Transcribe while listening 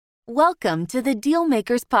Welcome to the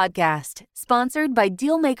Dealmakers Podcast, sponsored by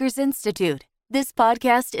Dealmakers Institute. This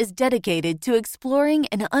podcast is dedicated to exploring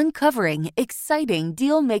and uncovering exciting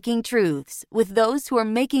deal-making truths with those who are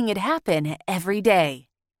making it happen every day.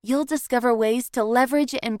 You'll discover ways to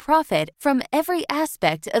leverage and profit from every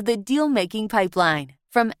aspect of the deal-making pipeline,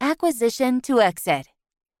 from acquisition to exit.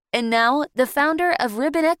 And now, the founder of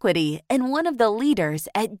Ribbon Equity and one of the leaders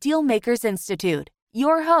at Dealmakers Institute,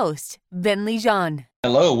 your host, Bentley Jean.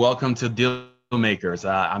 Hello, welcome to Dealmakers.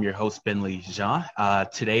 I'm your host, Bentley Jean.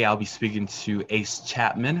 Today, I'll be speaking to Ace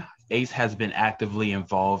Chapman. Ace has been actively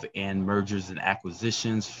involved in mergers and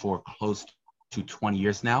acquisitions for close to 20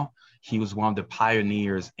 years now. He was one of the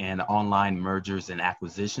pioneers in online mergers and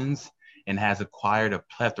acquisitions and has acquired a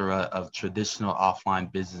plethora of traditional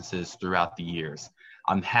offline businesses throughout the years.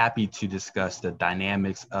 I'm happy to discuss the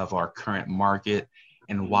dynamics of our current market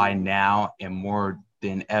and why now and more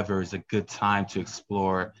than ever is a good time to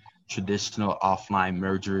explore traditional offline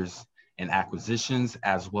mergers and acquisitions,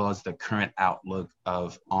 as well as the current outlook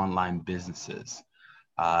of online businesses.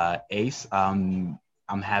 Ace, I'm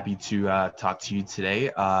happy to talk to you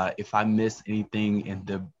today. If I missed anything in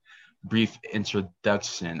the brief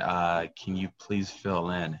introduction, can you please fill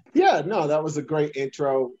in? Yeah, no, that was a great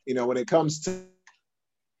intro. You know, when it comes to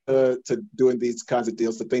doing these kinds of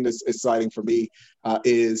deals, the thing that's exciting for me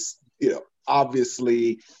is,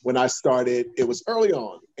 obviously when I started, it was early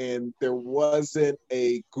on and there wasn't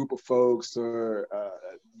a group of folks or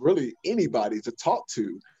really anybody to talk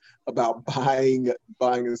to about buying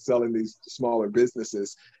and selling these smaller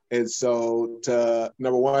businesses. And so to,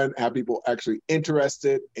 number one, have people actually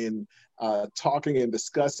interested in talking and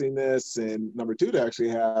discussing this. And number two, to actually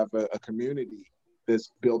have a community that's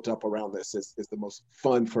built up around this is the most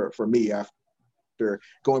fun for me after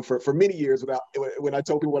going for many years without, when I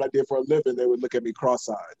told people what I did for a living, they would look at me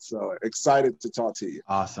cross-eyed. So excited to talk to you.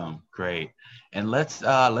 Awesome. Great. And let's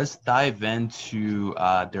dive into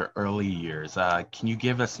their early years. Can you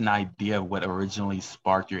give us an idea of what originally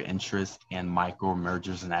sparked your interest in micro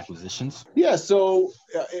mergers and acquisitions? Yeah. So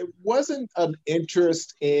it wasn't an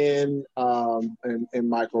interest in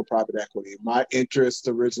micro private equity. My interest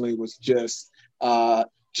originally was just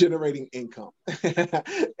generating income.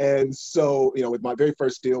 And so, with my very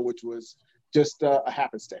first deal, which was just a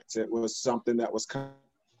happenstance, it was something that was kind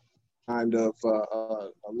of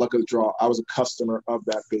a luck of the draw. I was a customer of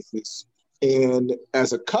that business. And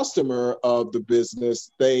as a customer of the business,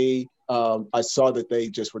 I saw that they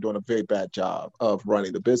just were doing a very bad job of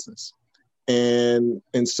running the business. And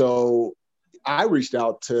so I reached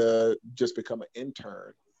out to just become an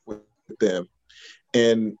intern with them.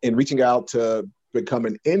 And in reaching out to become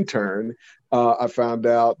an intern, I found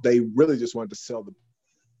out they really just wanted to sell the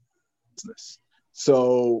business.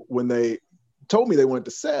 So when they told me they wanted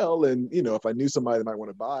to sell, and if I knew somebody that might want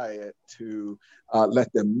to buy it, to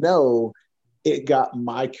let them know, it got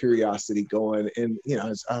my curiosity going. And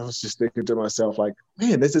I was just thinking to myself, like,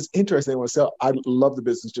 man, this is interesting. They want to sell. I love the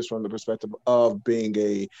business just from the perspective of being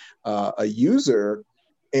a user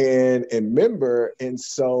and member. And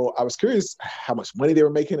so I was curious how much money they were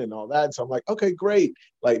making and all that. So I'm like, okay, great.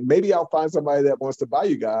 Like, maybe I'll find somebody that wants to buy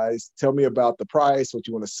you guys. Tell me about the price, what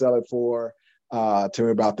you want to sell it for. Tell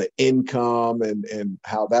me about the income and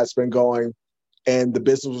how that's been going. And the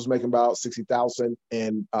business was making about $60,000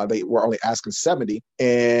 and they were only asking $70,000.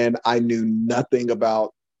 And I knew nothing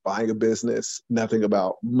about buying a business, nothing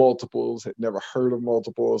about multiples, had never heard of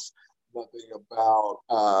multiples. Nothing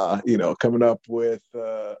about, coming up with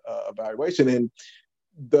a valuation. And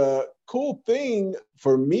the cool thing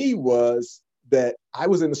for me was that I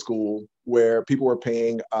was in a school where people were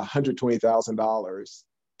paying $120,000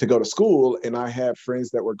 to go to school. And I had friends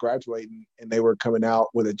that were graduating and they were coming out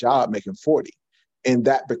with a job making 40. And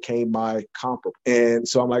that became my comparable. And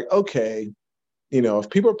so I'm like, okay, if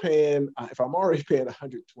people are paying, if I'm already paying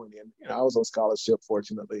 120, and I was on scholarship,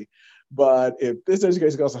 fortunately, but if this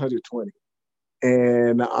education costs 120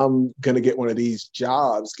 and I'm going to get one of these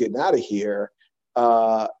jobs getting out of here,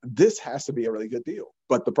 this has to be a really good deal.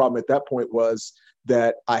 But the problem at that point was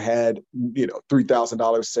that I had,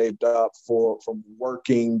 $3,000 saved up from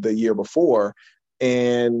working the year before.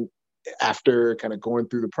 And after kind of going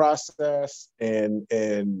through the process and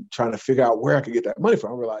trying to figure out where I could get that money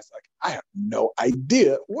from, I realized, like, I have no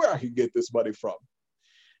idea where I could get this money from.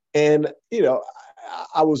 And,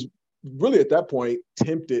 I was really at that point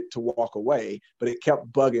tempted to walk away, but it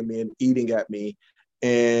kept bugging me and eating at me.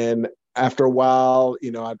 And after a while,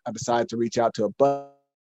 I decided to reach out to a buddy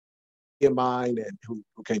of mine and who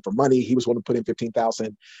came for money. He was willing to put in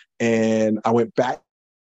 $15,000. And I went back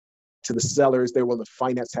to the sellers. They were willing to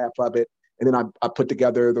finance half of it. And then I put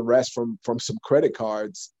together the rest from some credit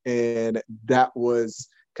cards. And that was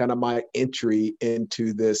kind of my entry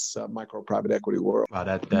into this micro private equity world. Wow,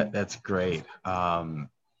 that's great.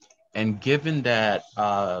 And given that,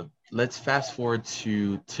 let's fast forward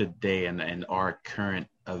to today and our current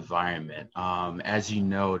environment. As you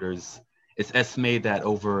know, it's estimated that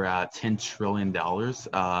over $10 trillion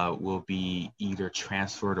will be either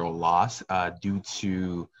transferred or lost due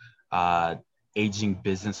to aging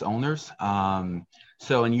business owners.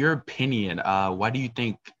 So in your opinion, why do you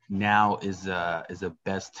think now is the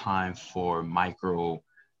best time for micro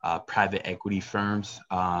private equity firms,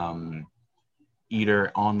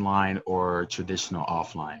 either online or traditional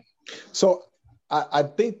offline? So I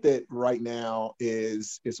think that right now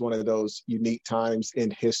is one of those unique times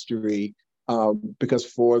in history, because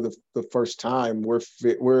for the first time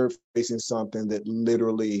we're facing something that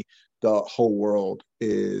literally the whole world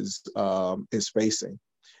is facing.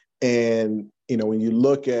 And when you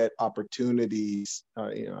look at opportunities,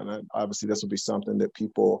 and obviously this will be something that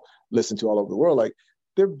people listen to all over the world. Like,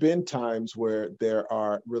 there have been times where there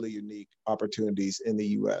are really unique opportunities in the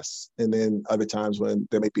U.S., and then other times when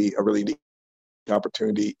there may be a really unique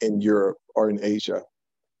opportunity in Europe or in Asia.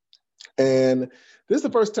 And this is the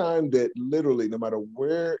first time that literally, no matter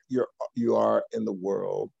where you are in the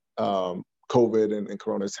world, COVID and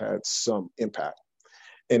Corona has had some impact.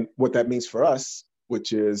 And what that means for us,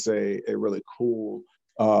 which is a really cool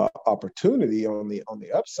opportunity on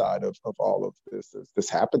the upside of all of this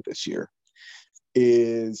happened this year,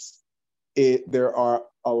 is there are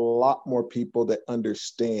a lot more people that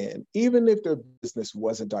understand, even if their business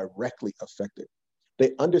wasn't directly affected,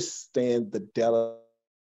 they understand the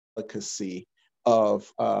delicacy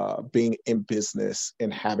of being in business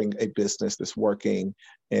and having a business that's working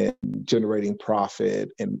and generating profit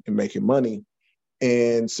and making money.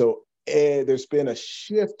 And so there's been a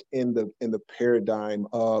shift in the paradigm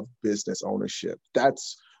of business ownership.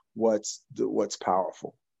 That's what's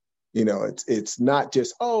powerful. It's not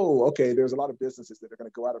just, oh, okay, there's a lot of businesses that are going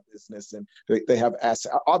to go out of business and they have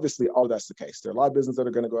assets. Obviously, all that's the case. There are a lot of businesses that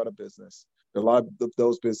are going to go out of business. There are a lot of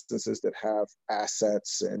those businesses that have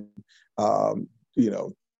assets and,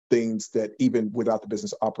 things that even without the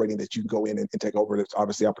business operating, that you can go in and take over. There's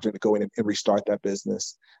obviously opportunity to go in and restart that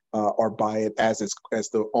business, or buy it as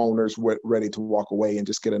the owners were ready to walk away and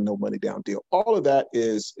just get a no money down deal. All of that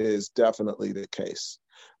is definitely the case.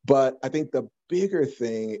 But I think the bigger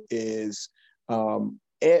thing is,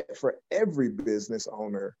 for every business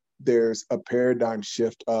owner, there's a paradigm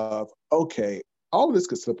shift of, okay, all of this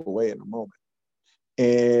could slip away in a moment.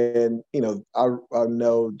 And, I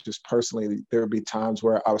know just personally, there would be times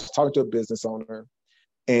where I was talking to a business owner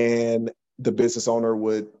and the business owner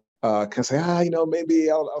would kind of say, maybe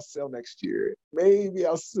I'll sell next year. Maybe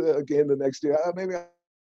I'll sell again the next year. Maybe I'll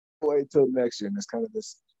wait till next year. And it's kind of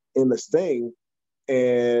this endless thing.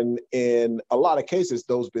 And in a lot of cases,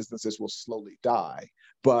 those businesses will slowly die.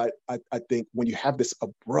 But I think when you have this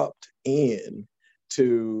abrupt end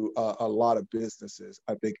to a lot of businesses,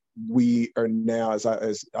 I think we are now, as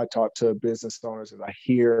I talk to business owners, as I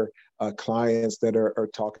hear clients that are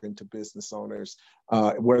talking to business owners,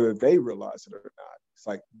 whether they realize it or not, it's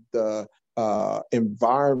like the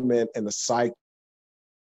environment and the psyche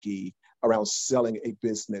around selling a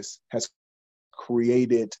business has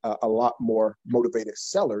created a lot more motivated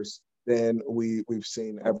sellers than we've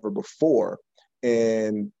seen ever before.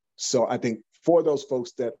 And so I think for those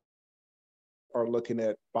folks that are looking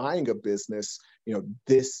at buying a business,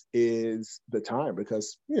 this is the time,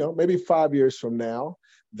 because, maybe 5 years from now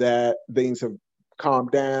that things have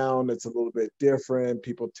calmed down, it's a little bit different.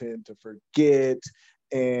 People tend to forget,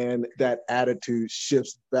 and that attitude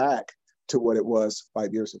shifts back to what it was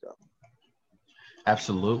 5 years ago.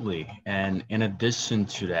 Absolutely. And in addition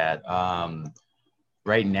to that,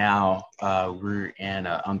 right now, we're in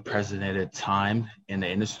an unprecedented time in the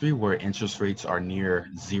industry where interest rates are near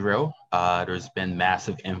zero. There's been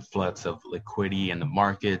massive influx of liquidity in the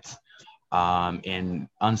markets, and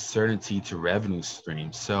uncertainty to revenue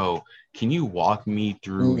streams. So can you walk me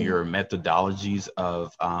through your methodologies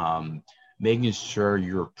of making sure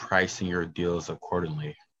you're pricing your deals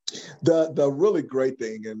accordingly? The really great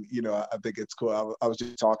thing, and I think it's cool. I was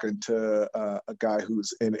just talking to a guy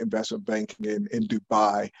who's in investment banking in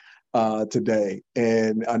Dubai today,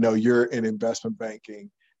 and I know you're in investment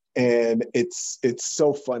banking, and it's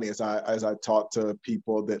so funny as I talk to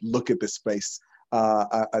people that look at this space.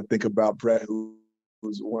 I think about Brett,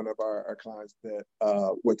 who's one of our clients that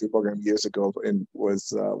went through the program years ago and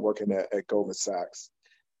was working at Goldman Sachs.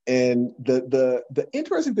 And the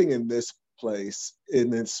interesting thing in this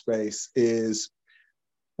space is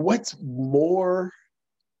what's more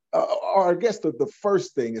or I guess the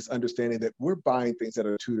first thing is understanding that we're buying things that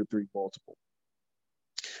are 2 to 3 multiple.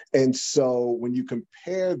 And so when you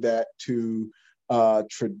compare that to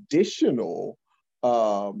traditional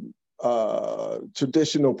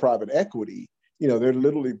traditional private equity, they're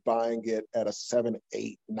literally buying it at a 7,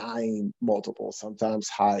 8, 9 multiple, sometimes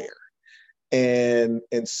higher. And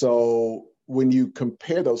so when you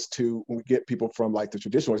compare those two, when we get people from like the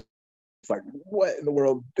traditional, it's like, what in the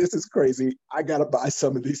world? This is crazy. I got to buy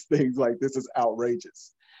some of these things. Like, this is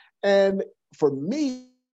outrageous. And for me,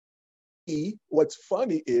 what's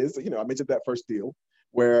funny is, I mentioned that first deal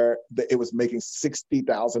where it was making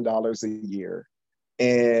 $60,000 a year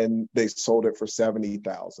and they sold it for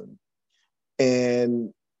 $70,000.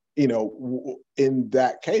 And, in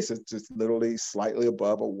that case, it's just literally slightly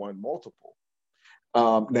above a 1 multiple.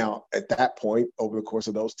 Now, at that point, over the course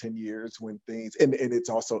of those 10 years, when things, and it's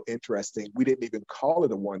also interesting, we didn't even call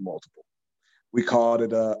it a 1 multiple. We called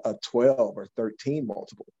it a 12 or 13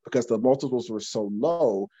 multiple because the multiples were so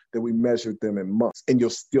low that we measured them in months. And you'll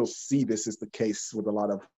still see this is the case with a lot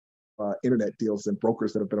of internet deals and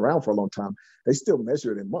brokers that have been around for a long time. They still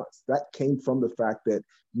measure it in months. That came from the fact that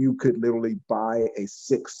you could literally buy a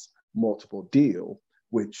 6 multiple deal,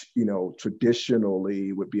 which,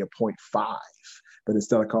 traditionally would be a 0.5. But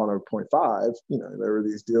instead of calling it a 0.5, there were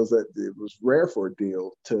these deals that it was rare for a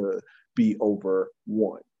deal to be over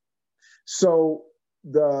 1. So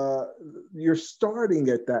you're starting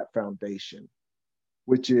at that foundation,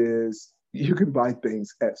 which is you can buy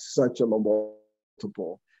things at such a low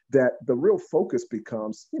multiple that the real focus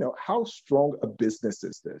becomes, how strong a business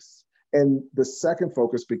is this? And the second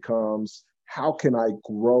focus becomes, how can I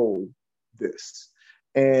grow this?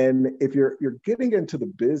 And if you're getting into the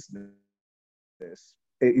business, this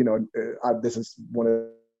is one of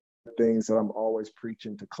the things that I'm always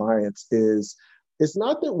preaching to clients is it's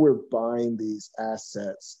not that we're buying these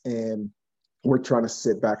assets and we're trying to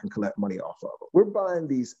sit back and collect money off of them. We're buying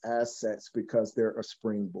these assets because they're a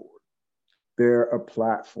springboard. They're a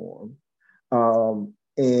platform.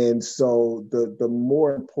 And so the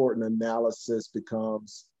more important analysis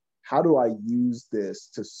becomes, how do I use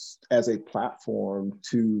this as a platform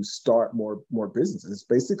to start more businesses? It's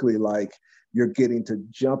basically like you're getting to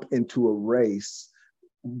jump into a race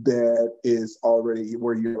that is already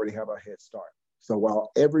where you already have a head start. So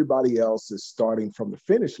while everybody else is starting from the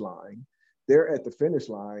finish line, they're at the finish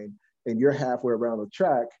line and you're halfway around the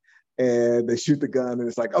track and they shoot the gun and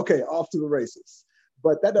it's like, okay, off to the races.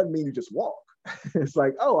 But that doesn't mean you just walk. It's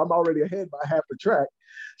like, oh, I'm already ahead by half the track.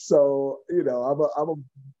 So, I'm a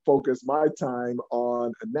focus my time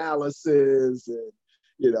on analysis and,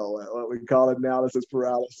 what we call analysis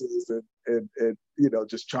paralysis and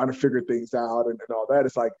just trying to figure things out and all that.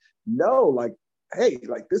 It's like, no, like, hey,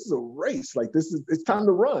 like this is a race. Like it's time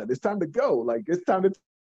to run. It's time to go. Like it's time to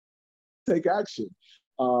take action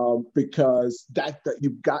because that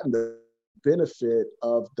you've gotten the benefit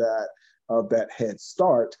of that head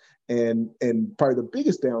start. And probably the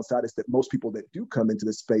biggest downside is that most people that do come into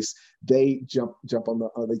this space, they jump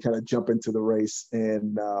on they kind of jump into the race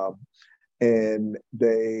and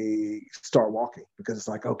they start walking because it's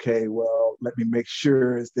like, okay, well, let me make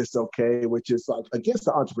sure, is this okay? Which is like against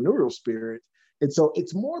the entrepreneurial spirit. And so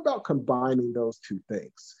it's more about combining those two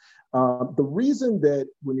things. The reason that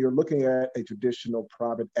when you're looking at a traditional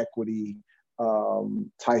private equity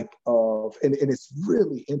type of, and it's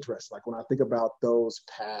really interesting, like when I think about those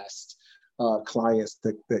past clients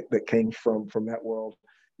that came from that world,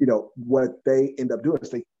 what they end up doing is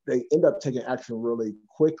they end up taking action really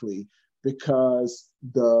quickly because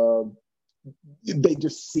they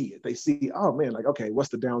just see it. They see, oh man, like, okay, what's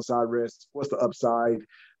the downside risk? What's the upside?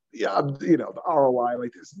 Yeah, the ROI,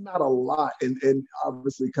 like there's not a lot. And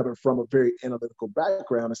obviously coming from a very analytical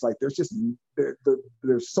background, it's like there's just,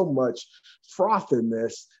 there's so much froth in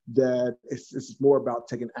this that it's more about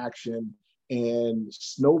taking action and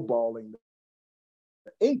snowballing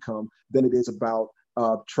the income than it is about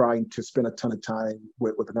trying to spend a ton of time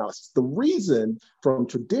with analysis. The reason from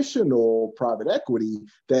traditional private equity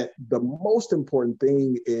that the most important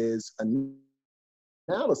thing is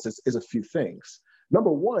analysis is a few things. Number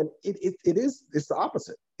one, it's the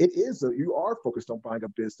opposite. You are focused on buying a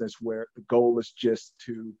business where the goal is just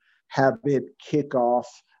to have it kick off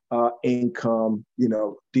income,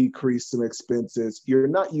 decrease some expenses. You're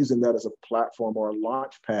not using that as a platform or a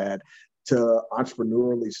launch pad to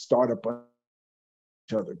entrepreneurially start a bunch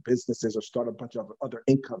of other businesses or start a bunch of other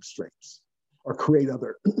income streams or create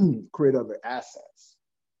other assets.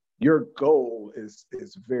 Your goal is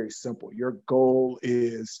very simple. Your goal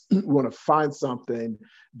is we want to find something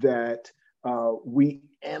that we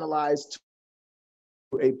analyze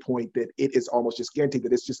a point that it is almost just guaranteed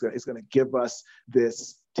that it's going to give us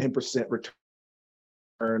this 10%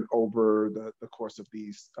 return over the course of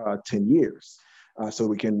these 10 years. So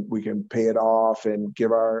we can pay it off and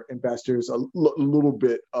give our investors a little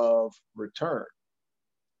bit of return.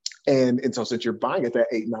 And so since you're buying at that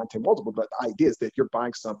 8, 9, 10 multiple, but the idea is that you're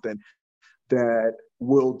buying something that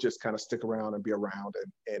will just kind of stick around and be around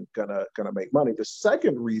and gonna make money. The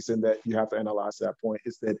second reason that you have to analyze that point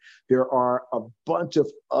is that there are a bunch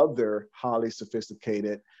of other highly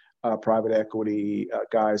sophisticated private equity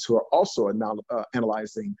guys who are also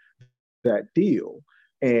analyzing that deal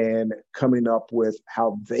and coming up with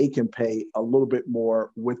how they can pay a little bit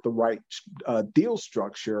more with the right deal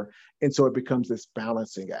structure. And so it becomes this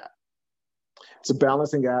balancing act. It's a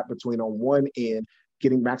balancing act between, on one end,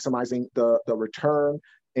 maximizing the return,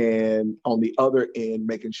 and on the other end,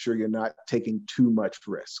 making sure you're not taking too much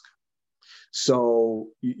risk. So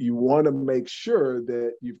you want to make sure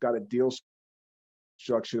that you've got a deal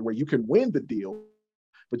structure where you can win the deal,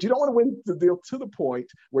 but you don't want to win the deal to the point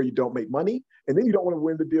where you don't make money. And then you don't want to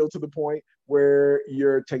win the deal to the point where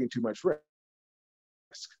you're taking too much risk.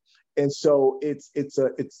 And so it's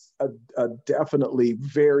definitely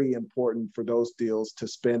very important for those deals to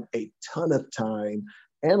spend a ton of time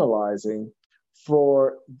analyzing.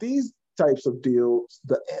 For these types of deals,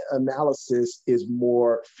 the analysis is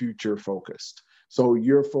more future focused. So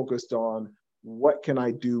you're focused on, what can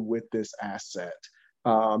I do with this asset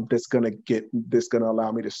that's going to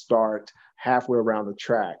allow me to start halfway around the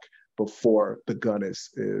track before the gun is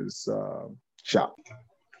shot.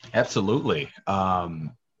 Absolutely.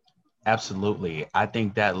 Absolutely. I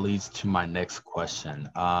think that leads to my next question.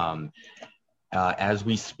 As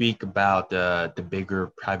we speak about the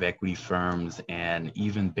bigger private equity firms and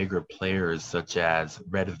even bigger players such as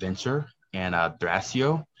Red Venture and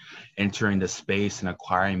Thrasio entering the space and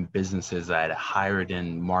acquiring businesses at higher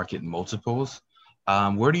than market multiples,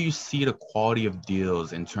 where do you see the quality of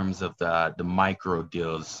deals in terms of the micro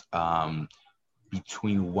deals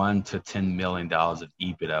between $1 to $10 million of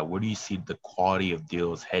EBITDA? Where do you see the quality of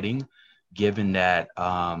deals heading, given that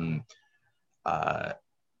an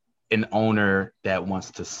owner that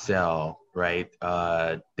wants to sell, right?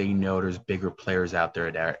 They know there's bigger players out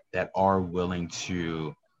there that are willing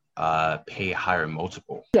to pay a higher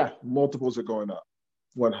multiple. Yeah, multiples are going up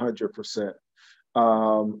 100%.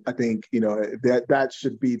 I think, that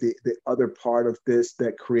should be the other part of this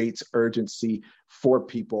that creates urgency for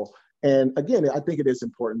people. And again, I think it is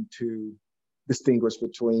important to distinguish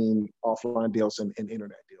between offline deals and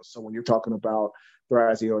internet deals. So when you're talking about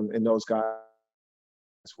Thrasio and those guys,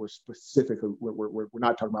 we're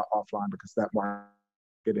not talking about offline, because that market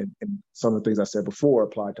and some of the things I said before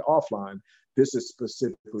apply to offline. This is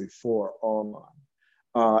specifically for online.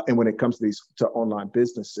 And when it comes to online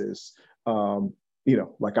businesses,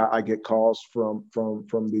 like I get calls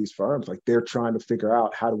from these firms, like they're trying to figure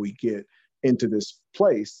out, how do we get into this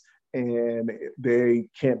place? And they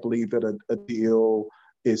can't believe that a deal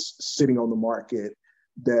is sitting on the market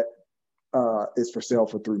that is for sale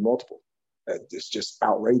for 3 multiple. It's just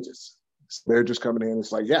outrageous. So they're just coming in.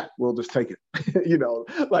 It's like, yeah, we'll just take it.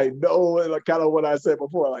 Like kind of what I said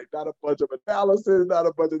before, like not a bunch of analysis, not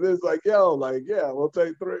a bunch of this. Like, yeah, we'll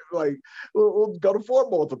take 3. Like, we'll go to 4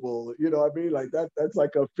 multiple. You know what I mean? Like that's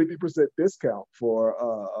like a 50% discount for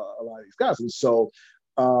a lot of these guys. And so,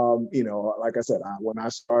 like I said, when I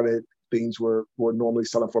started, things were normally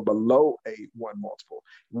selling for below a 1 multiple.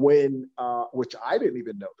 Which I didn't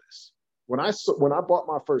even know this. When I bought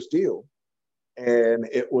my first deal, and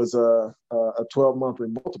it was a 12-monthly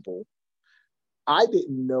multiple, I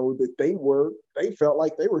didn't know that they felt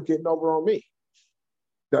like they were getting over on me.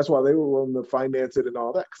 That's why they were willing to finance it and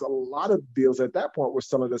all that, because a lot of deals at that point were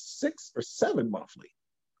selling at 6 or 7 monthly.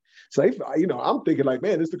 So I'm thinking like,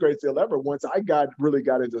 man, this is the greatest deal ever. Once I really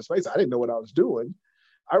got into the space, I didn't know what I was doing.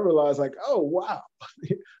 I realized like, oh, wow.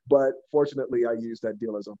 But fortunately, I used that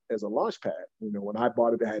deal as a launch pad. When I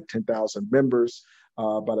bought it, it had 10,000 members.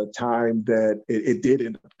 By the time that it did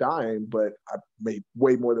end up dying, but I made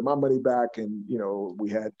way more than my money back. And, we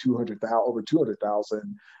had over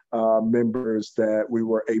 200,000 members that we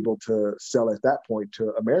were able to sell at that point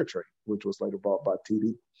to Ameritrade, which was later bought by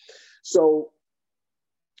TD. So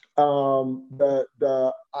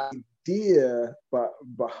the idea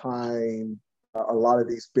behind a lot of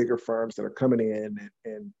these bigger firms that are coming in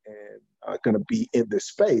and going to be in this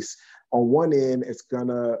space, on one end, it's going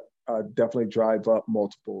to definitely drive up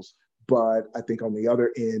multiples. But I think on the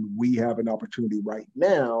other end, we have an opportunity right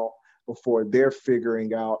now before they're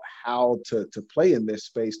figuring out how to play in this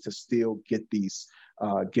space to still get these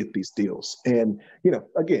deals. And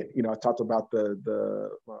again, I talked about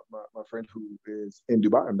my friend who is in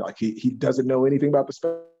Dubai. I'm like, he doesn't know anything about the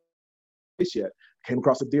space yet. Came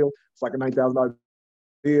across a deal. It's like a $9,000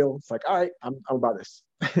 deal. It's like, all right, I'm about this.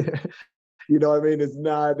 You know what I mean? It's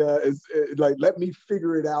not, it's like, let me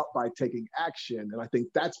figure it out by taking action. And I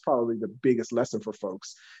think that's probably the biggest lesson for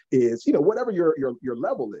folks is, whatever your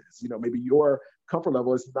level is, maybe your comfort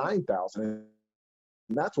level is 9,000. And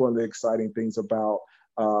that's one of the exciting things about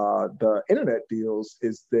the internet deals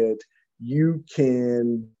is that you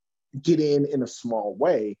can get in a small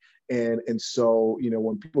way. And so,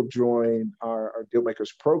 when people join our Deal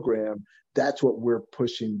Makers program, that's what we're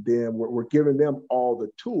pushing them. We're giving them all the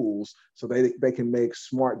tools so they can make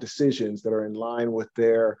smart decisions that are in line with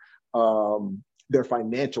their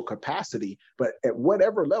financial capacity. But at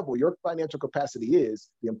whatever level your financial capacity is,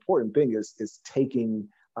 the important thing is taking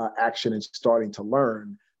action and starting to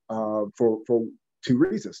learn for two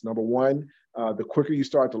reasons. Number one, the quicker you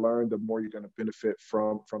start to learn, the more you're going to benefit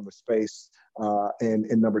from the space. And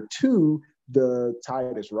number two, the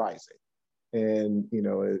tide is rising. And,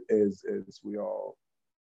 as we all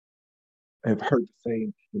have heard the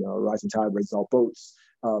saying, rising tide raises all boats.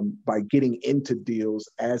 By getting into deals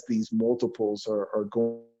as these multiples are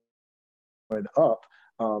going up,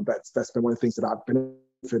 that's been one of the things that I've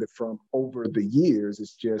benefited from over the years.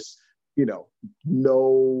 Is just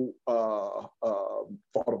no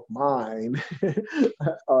fault of mine,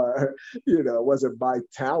 wasn't my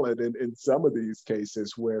talent in some of these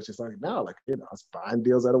cases where it's just like, no, like, I was buying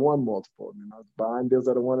deals at a 1 multiple, and then I was buying deals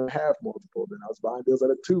at a 1.5 multiple, then I was buying deals at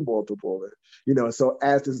a 2 multiple. So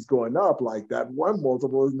as this is going up, like that 1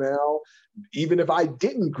 multiple is now, even if I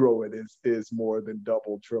didn't grow it, is more than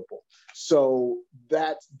double, triple. So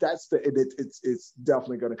it's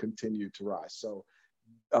definitely going to continue to rise. So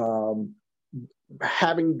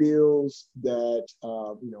having deals that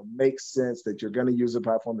make sense, that you're going to use a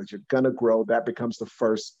platform, that you're going to grow, that becomes the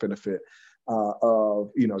first benefit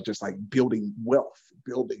of just like building wealth,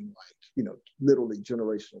 literally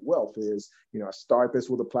generational wealth is, I start this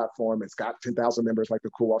with a platform, it's got 10,000 members, like the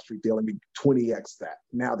Cool Wall Street deal, and we 20x that.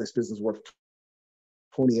 Now this business is worth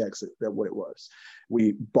 20x what it was.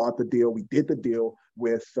 We bought the deal, we did the deal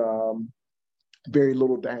with very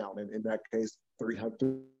little down, and in that case,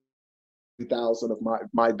 300,000 of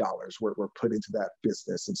my dollars were put into that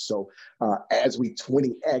business. And so as we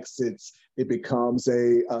 20x, it becomes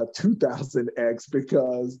a 2000x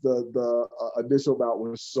because the initial amount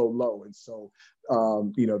was so low. And so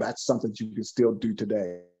that's something you can still do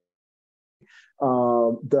today.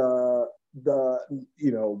 The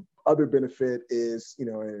other benefit is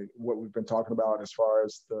what we've been talking about as far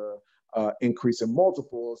as the increase in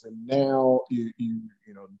multiples, and now you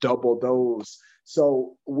double those.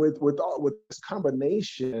 So with this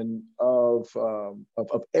combination of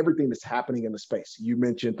everything that's happening in the space, you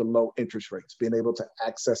mentioned the low interest rates, being able to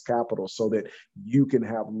access capital so that you can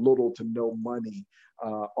have little to no money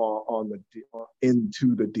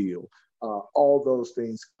into the deal. All those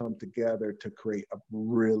things come together to create a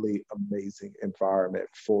really amazing environment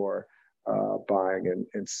for buying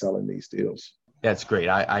and selling these deals. That's great.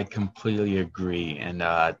 I completely agree. And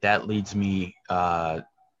that leads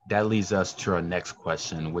us to our next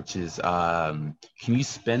question, which is, can you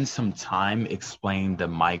spend some time explaining the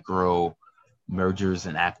micro mergers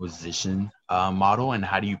and acquisition model, and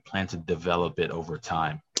how do you plan to develop it over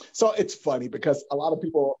time? So it's funny because a lot of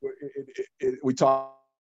people, we talk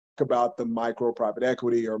about the micro private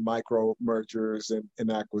equity or micro mergers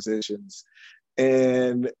and acquisitions,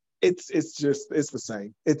 and it's the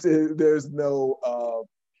same. There's no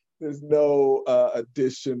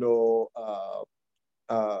additional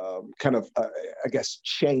kind of I guess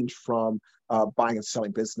change from buying and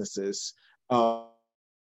selling businesses. But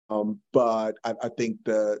I think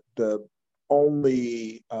the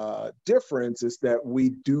only difference is that we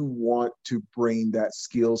do want to bring that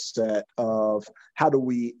skill set of how do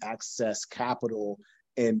we access capital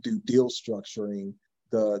and do deal structuring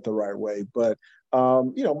the right way. But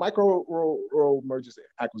micro mergers and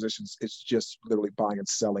acquisitions is just literally buying and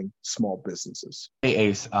selling small businesses. Hey,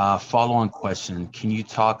 Ace, follow-on question. Can you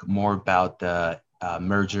talk more about the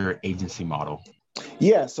merger agency model?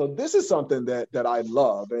 Yeah, so this is something that I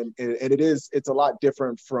love, and it's a lot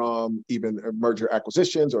different from even merger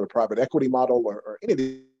acquisitions or a private equity model or any of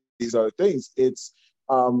these other things. It's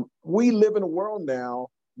we live in a world now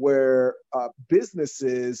where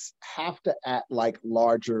businesses have to act like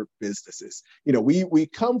larger businesses. We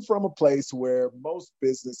come from a place where most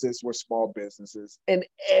businesses were small businesses and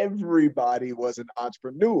everybody was an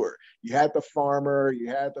entrepreneur. You had the farmer, you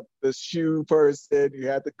had the shoe person, you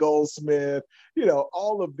had the goldsmith,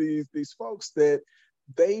 all of these folks that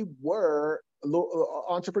they were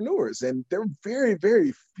entrepreneurs, and there are very,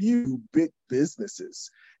 very few big businesses.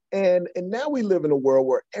 And now we live in a world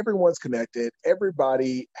where everyone's connected.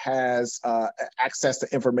 Everybody has access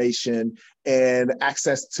to information and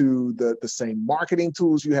access to the same marketing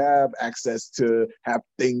tools you have, access to have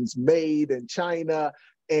things made in China.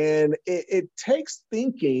 And it takes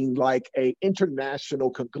thinking like an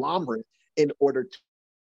international conglomerate in order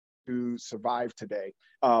to survive today.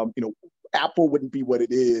 Apple wouldn't be what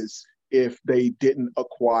it is if they didn't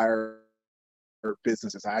acquire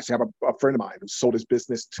businesses. I actually have a friend of mine who sold his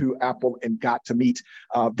business to Apple and got to meet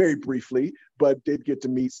very briefly, but did get to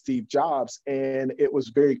meet Steve Jobs. And it was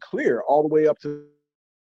very clear all the way up to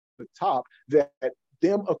the top that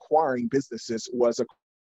them acquiring businesses was a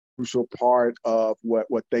crucial part of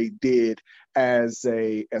what they did as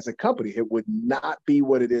a company. It would not be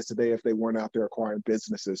what it is today if they weren't out there acquiring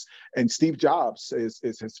businesses. And Steve Jobs has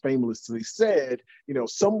famously said,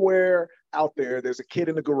 somewhere out there's a kid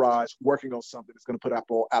in the garage working on something that's going to put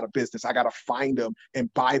Apple out of business. I got to find him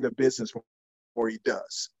and buy the business before he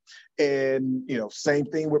does. And same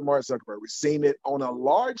thing with Mark Zuckerberg. We've seen it on a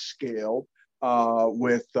large scale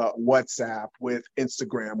with WhatsApp, with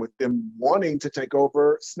Instagram, with them wanting to take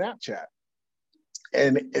over Snapchat.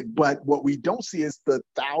 But what we don't see is the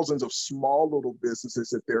thousands of small little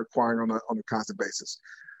businesses that they're acquiring on a constant basis.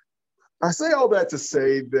 I say all that to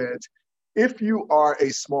say that if you are a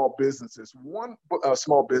small business, one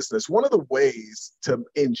of the ways to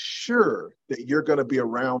ensure that you're going to be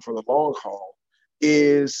around for the long haul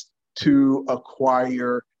is to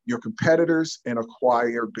acquire your competitors and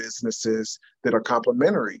acquire businesses that are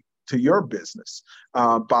complementary to your business.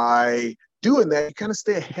 By doing that, you kind of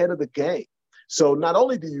stay ahead of the game. So not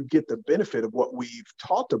only do you get the benefit of what we've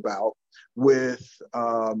talked about with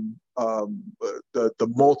the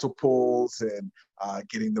multiples and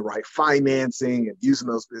getting the right financing and using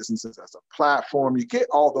those businesses as a platform, you get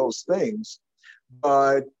all those things,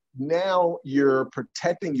 but now you're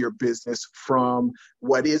protecting your business from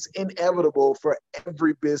what is inevitable for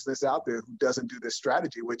every business out there who doesn't do this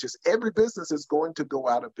strategy, which is every business is going to go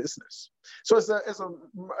out of business. So as a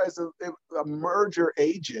merger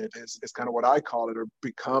agent is kind of what I call it, or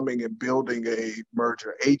becoming and building a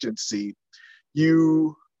merger agency,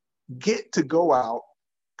 you get to go out,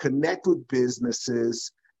 connect with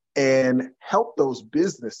businesses, and help those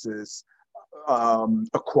businesses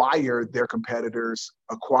acquire their competitors,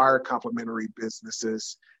 acquire complementary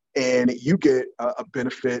businesses, and you get a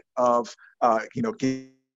benefit of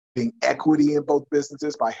getting equity in both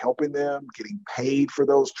businesses by helping them, getting paid for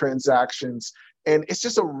those transactions. And it's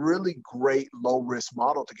just a really great low-risk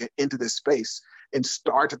model to get into this space and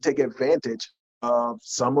start to take advantage of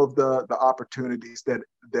some of the opportunities that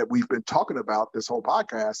we've been talking about this whole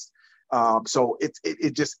podcast. So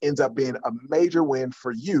it just ends up being a major win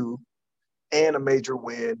for you, and a major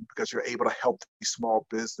win because you're able to help these small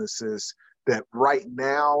businesses that right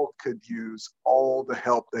now could use all the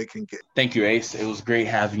help they can get. Thank you, Ace. It was great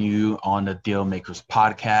having you on the Deal Makers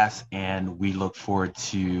podcast, and we look forward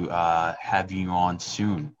to having you on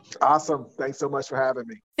soon. Awesome. Thanks so much for having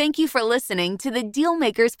me. Thank you for listening to the Deal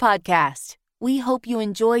Makers podcast. We hope you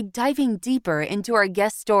enjoyed diving deeper into our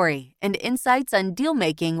guest story and insights on deal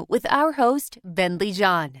making with our host, Ben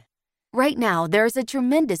Lijan. Right now, there is a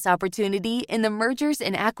tremendous opportunity in the mergers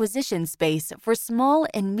and acquisitions space for small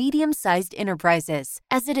and medium-sized enterprises,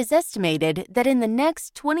 as it is estimated that in the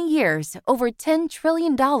next 20 years, over $10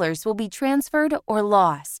 trillion will be transferred or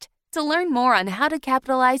lost. To learn more on how to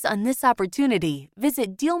capitalize on this opportunity,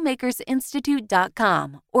 visit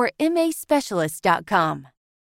dealmakersinstitute.com or maspecialist.com.